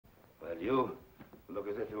You look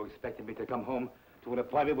as if you expected me to come home to an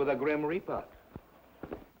appointment with a Grim Reaper.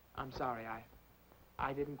 I'm sorry,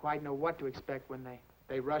 I didn't quite know what to expect when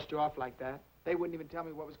they rushed you off like that. They wouldn't even tell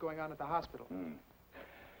me what was going on at the hospital.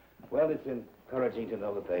 Well, it's encouraging to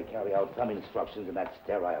know that they carry out some instructions in that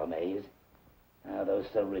sterile maze. Those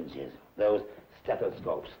syringes, those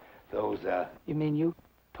stethoscopes, those, You mean you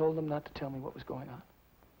told them not to tell me what was going on?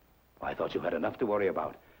 I thought you had enough to worry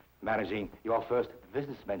about. Managing your first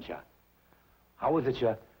business venture. How is it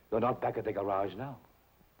you're not back at the garage now?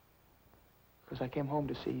 Because I came home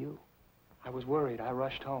to see you. I was worried. I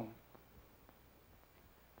rushed home.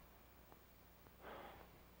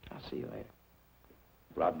 I'll see you later.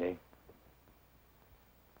 Rodney,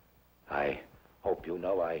 I hope you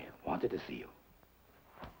know I wanted to see you.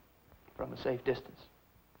 From a safe distance.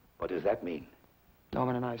 What does that mean?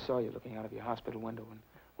 Norman and I saw you looking out of your hospital window when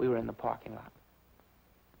we were in the parking lot.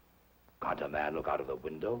 Can't a man look out of the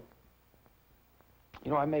window?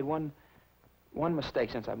 You know, I made one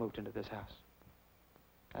mistake since I moved into this house.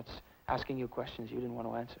 That's asking you questions you didn't want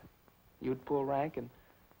to answer. You'd pull rank, and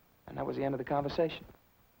that was the end of the conversation.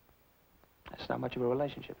 That's not much of a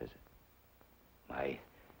relationship, is it? I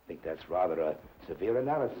think that's rather a severe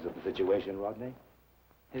analysis of the situation, Rodney.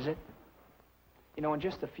 Is it? You know, in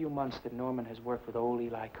just the few months that Norman has worked with old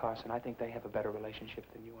Eli Carson, I think they have a better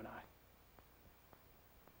relationship than you and I.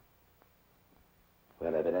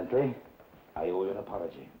 Well, evidently, I owe you an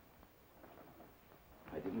apology.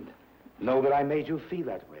 I didn't know that I made you feel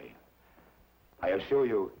that way. I assure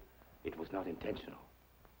you, it was not intentional.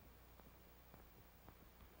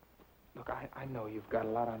 Look, I know you've got a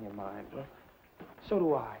lot on your mind. Well, so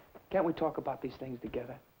do I. Can't we talk about these things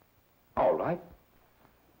together? All right.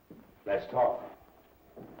 Let's talk.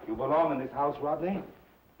 You belong in this house, Rodney.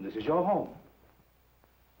 This is your home.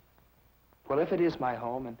 Well, if it is my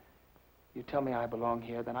home and you tell me I belong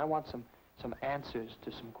here, then I want some answers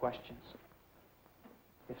to some questions.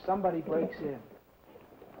 If somebody breaks in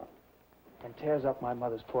and tears up my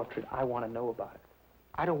mother's portrait, I want to know about it.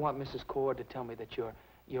 I don't want Mrs. Cord to tell me that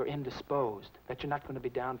you're indisposed, that you're not going to be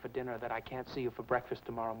down for dinner, that I can't see you for breakfast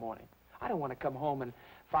tomorrow morning. I don't want to come home and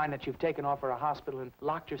find that you've taken off for a hospital and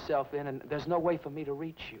locked yourself in and there's no way for me to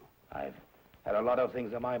reach you. I've had a lot of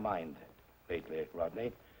things on my mind lately,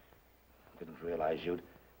 Rodney. Didn't realize you'd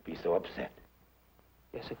be so upset.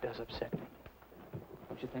 Yes, it does upset me.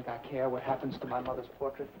 Don't you think I care what happens to my mother's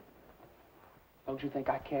portrait? Don't you think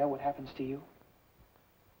I care what happens to you?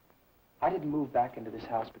 I didn't move back into this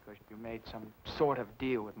house because you made some sort of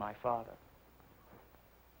deal with my father.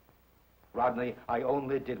 Rodney, I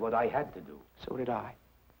only did what I had to do. So did I.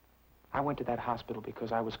 I went to that hospital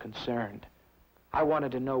because I was concerned. I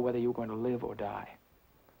wanted to know whether you were going to live or die.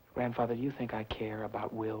 Grandfather, do you think I care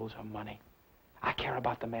about wills or money? I care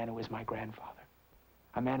about the man who is my grandfather.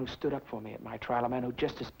 A man who stood up for me at my trial, a man who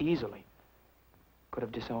just as easily could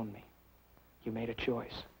have disowned me. You made a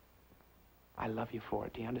choice. I love you for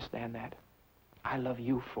it. Do you understand that? I love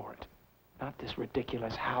you for it. Not this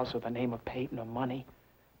ridiculous house or the name of Peyton or money.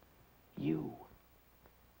 You.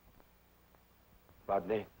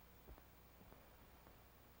 Rodney,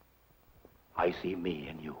 I see me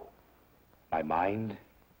in you. My mind,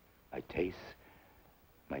 my tastes,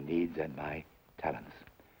 my needs, and my talents.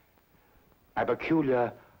 My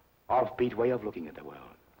peculiar, offbeat way of looking at the world.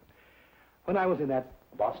 When I was in that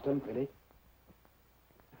Boston clinic,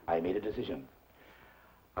 I made a decision.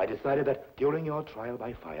 I decided that during your trial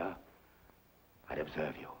by fire, I'd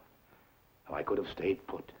observe you. Now, I could have stayed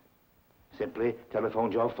put. Simply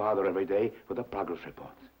telephoned your father every day for the progress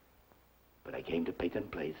reports. But I came to Peyton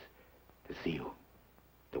Place to see you,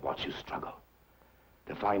 to watch you struggle,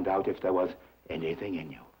 to find out if there was anything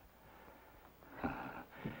in you.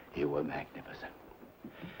 You were magnificent.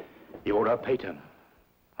 You were a Peyton.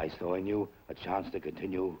 I saw in you a chance to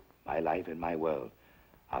continue my life in my world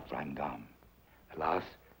after I'm gone. The last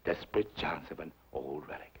desperate chance of an old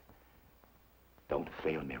relic. Don't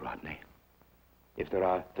fail me, Rodney. If there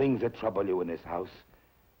are things that trouble you in this house,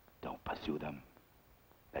 don't pursue them.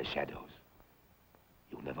 They're shadows.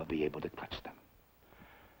 You'll never be able to clutch them.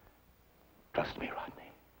 Trust me,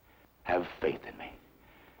 Rodney. Have faith in me.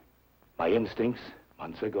 My instincts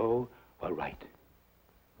months ago were right.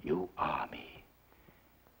 You are me.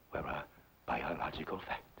 We're a biological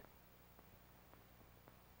fact.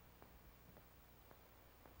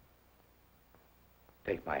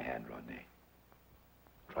 Take my hand, Rodney.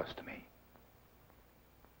 Trust me.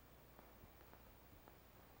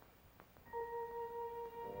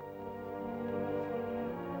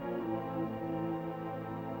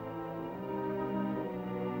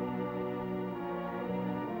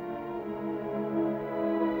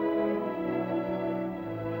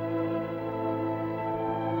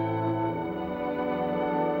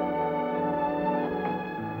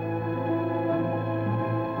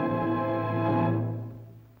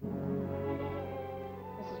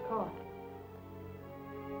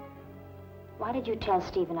 Why did you tell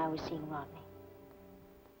Stephen I was seeing Rodney?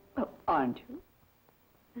 Oh, aren't you?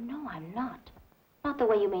 No, I'm not. Not the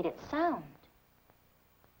way you made it sound.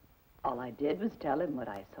 All I did was tell him what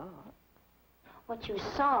I saw. What you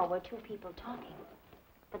saw were two people talking.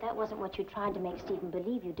 But that wasn't what you tried to make Stephen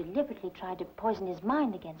believe. You deliberately tried to poison his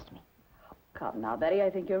mind against me. Oh, come now, Betty,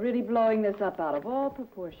 I think you're really blowing this up out of all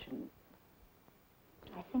proportion.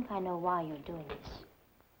 I think I know why you're doing this.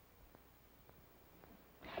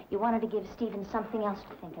 You wanted to give Stephen something else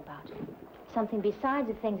to think about. Something besides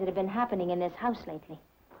the things that have been happening in this house lately.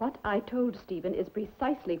 What I told Stephen is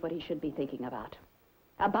precisely what he should be thinking about.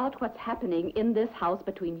 About what's happening in this house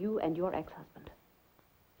between you and your ex-husband.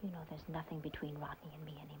 You know there's nothing between Rodney and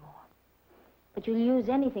me anymore. But you'll use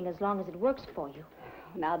anything as long as it works for you.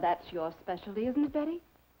 Now that's your specialty, isn't it, Betty?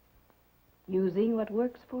 Using what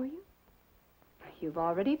works for you? You've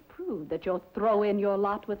already proved that you'll throw in your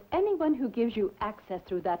lot with anyone who gives you access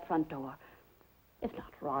through that front door. If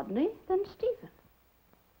not Rodney, then Stephen.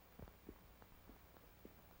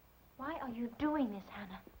 Why are you doing this,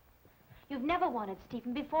 Hannah? You've never wanted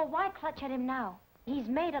Stephen before. Why clutch at him now? He's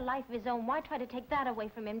made a life of his own. Why try to take that away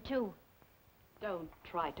from him, too? Don't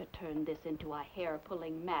try to turn this into a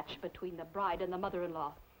hair-pulling match between the bride and the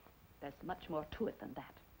mother-in-law. There's much more to it than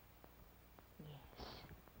that. Yes.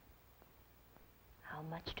 How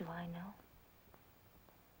much do I know?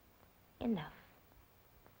 Enough.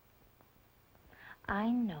 I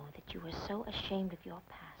know that you were so ashamed of your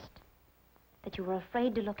past, that you were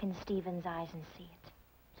afraid to look in Stephen's eyes and see it.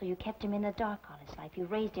 So you kept him in the dark on his life. You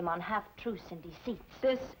raised him on half-truths and deceits.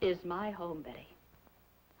 This is my home, Betty.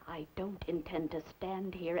 I don't intend to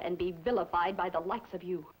stand here and be vilified by the likes of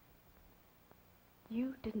you.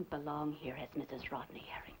 You didn't belong here as Mrs. Rodney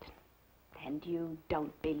Harrington. And you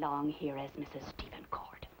don't belong here as Mrs. Stephen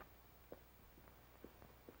Cord.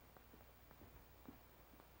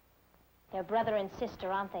 They're brother and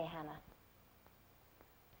sister, aren't they, Hannah?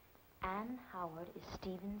 Anne Howard is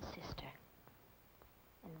Stephen's sister.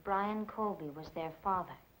 And Brian Colby was their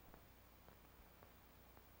father.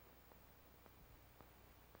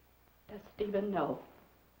 Does Stephen know?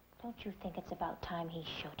 Don't you think it's about time he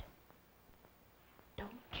should?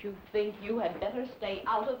 Don't you think you had better stay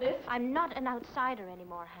out of this? I'm not an outsider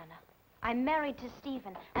anymore, Hannah. I'm married to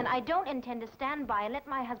Stephen, and I don't intend to stand by and let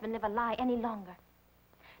my husband live a lie any longer.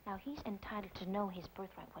 Now, he's entitled to know his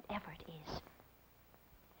birthright, whatever it is.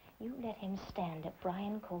 You let him stand at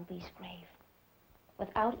Brian Colby's grave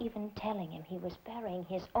without even telling him he was burying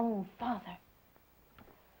his own father.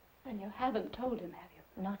 And you haven't told him, have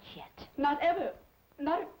you? Not yet. Not ever.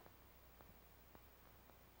 Not...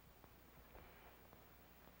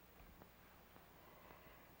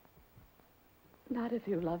 Not if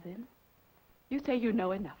you love him. You say you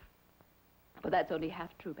know enough. Well, that's only half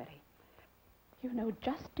true, Betty. You know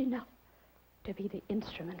just enough to be the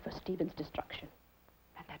instrument for Stephen's destruction.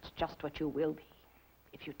 And that's just what you will be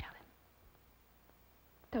if you tell him.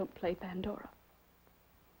 Don't play Pandora.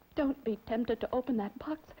 Don't be tempted to open that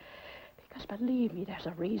box, because believe me, there's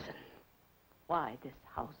a reason why this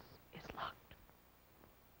house is locked.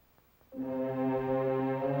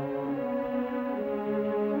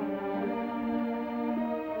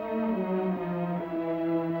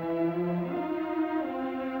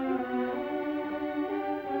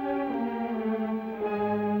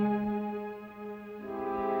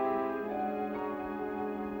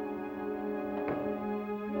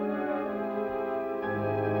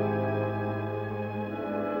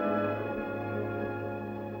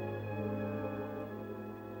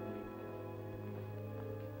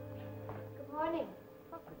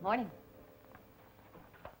 Morning.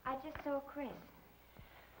 I just saw Chris.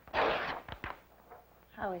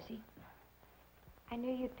 How is he? I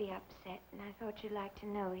knew you'd be upset, and I thought you'd like to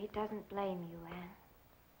know he doesn't blame you, Anne.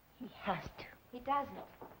 He has to. He doesn't.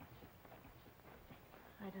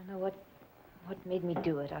 I don't know what made me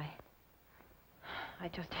do it. I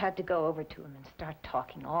just had to go over to him and start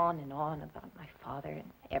talking on and on about my father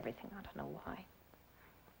and everything. I don't know why.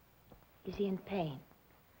 Is he in pain?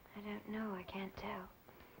 I don't know. I can't tell.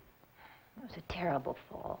 It was a terrible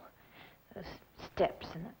fall. Those steps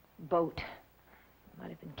and the boat. Might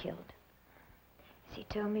have been killed. As he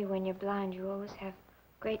told me, when you're blind, you always have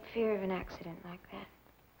great fear of an accident like that.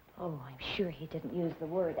 Oh, I'm sure he didn't use the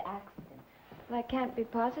word accident. Well, I can't be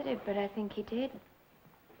positive, but I think he did.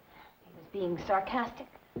 He was being sarcastic.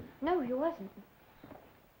 No, he wasn't.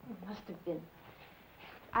 He must have been.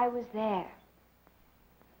 I was there.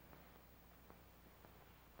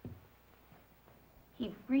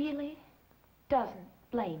 He really doesn't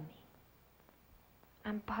blame me.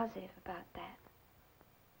 I'm positive about that.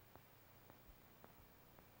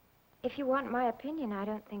 If you want my opinion, I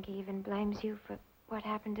don't think he even blames you for what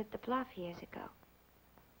happened at the Bluff years ago.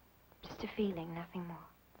 Just a feeling, nothing more.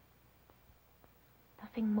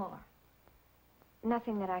 Nothing more.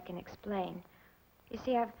 Nothing that I can explain. You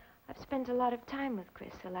see, I've spent a lot of time with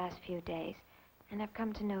Chris the last few days, and I've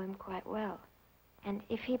come to know him quite well. And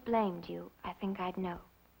if he blamed you, I think I'd know.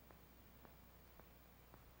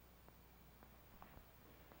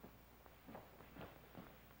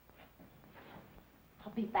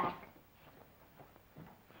 I'll be back.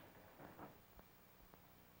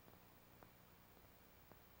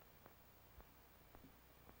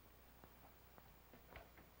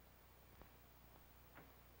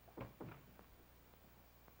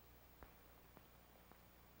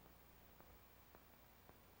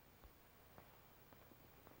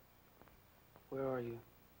 Where are you?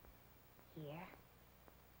 Here.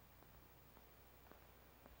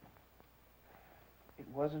 It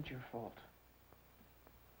wasn't your fault.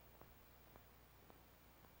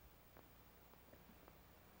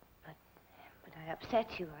 But I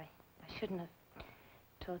upset you. I shouldn't have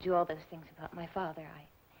told you all those things about my father.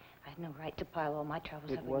 I had no right to pile all my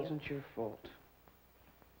troubles up on you. It wasn't your fault.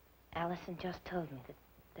 Allison just told me that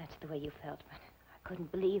that's the way you felt, but I couldn't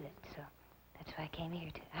believe it, so that's why I came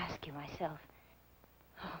here to ask you myself.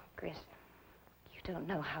 Oh, Chris, you don't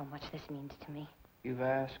know how much this means to me. You've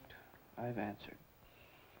asked, I've answered.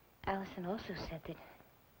 Allison also said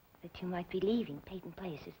that you might be leaving Peyton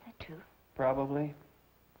Place. Is that true? Probably.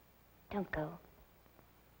 Don't go.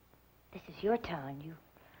 This is your town. You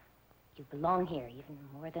belong here even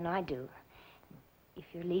more than I do. If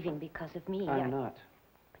you're leaving because of me, I'm not.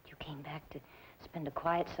 But you came back to spend a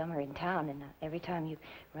quiet summer in town, and every time you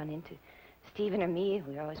run into Stephen or me,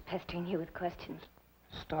 we're always pestering you with questions.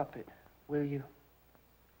 Stop it, will you?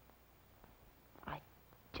 I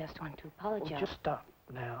just want to apologize. Oh, just stop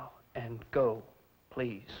now and go,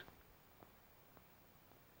 please.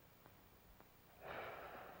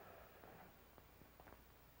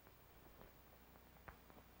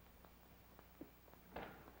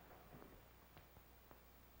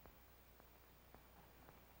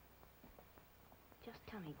 Just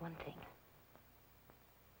tell me one thing.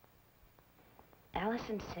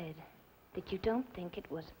 Allison said that you don't think it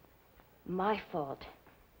was my fault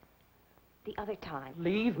the other time.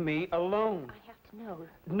 Leave me alone. I have to know.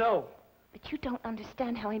 No. But you don't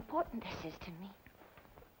understand how important this is to me.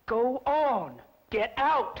 Go on. Get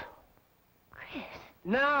out. Chris.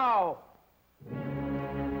 Now.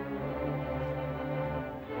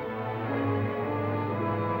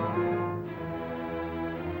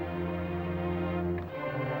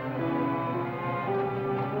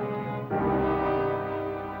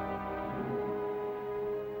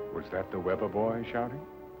 Was that the Weber boy shouting?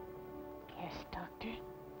 Yes, Doctor.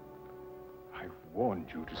 I warned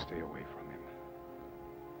you to stay away from him.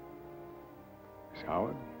 Miss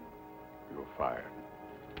Howard, you're fired.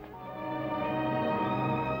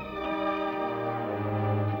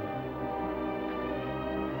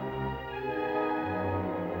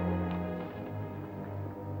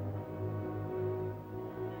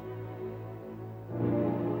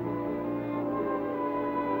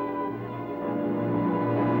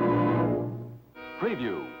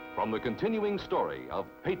 Preview from the continuing story of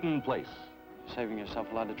Peyton Place. You're saving yourself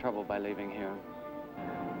a lot of trouble by leaving here.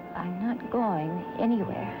 I'm not going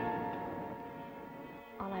anywhere.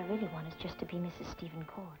 All I really want is just to be Mrs. Stephen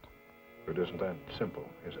Court. It isn't that simple,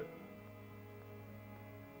 is it?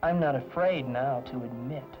 I'm not afraid now to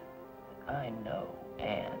admit that I know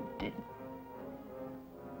Anne didn't.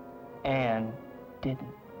 Anne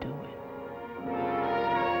didn't.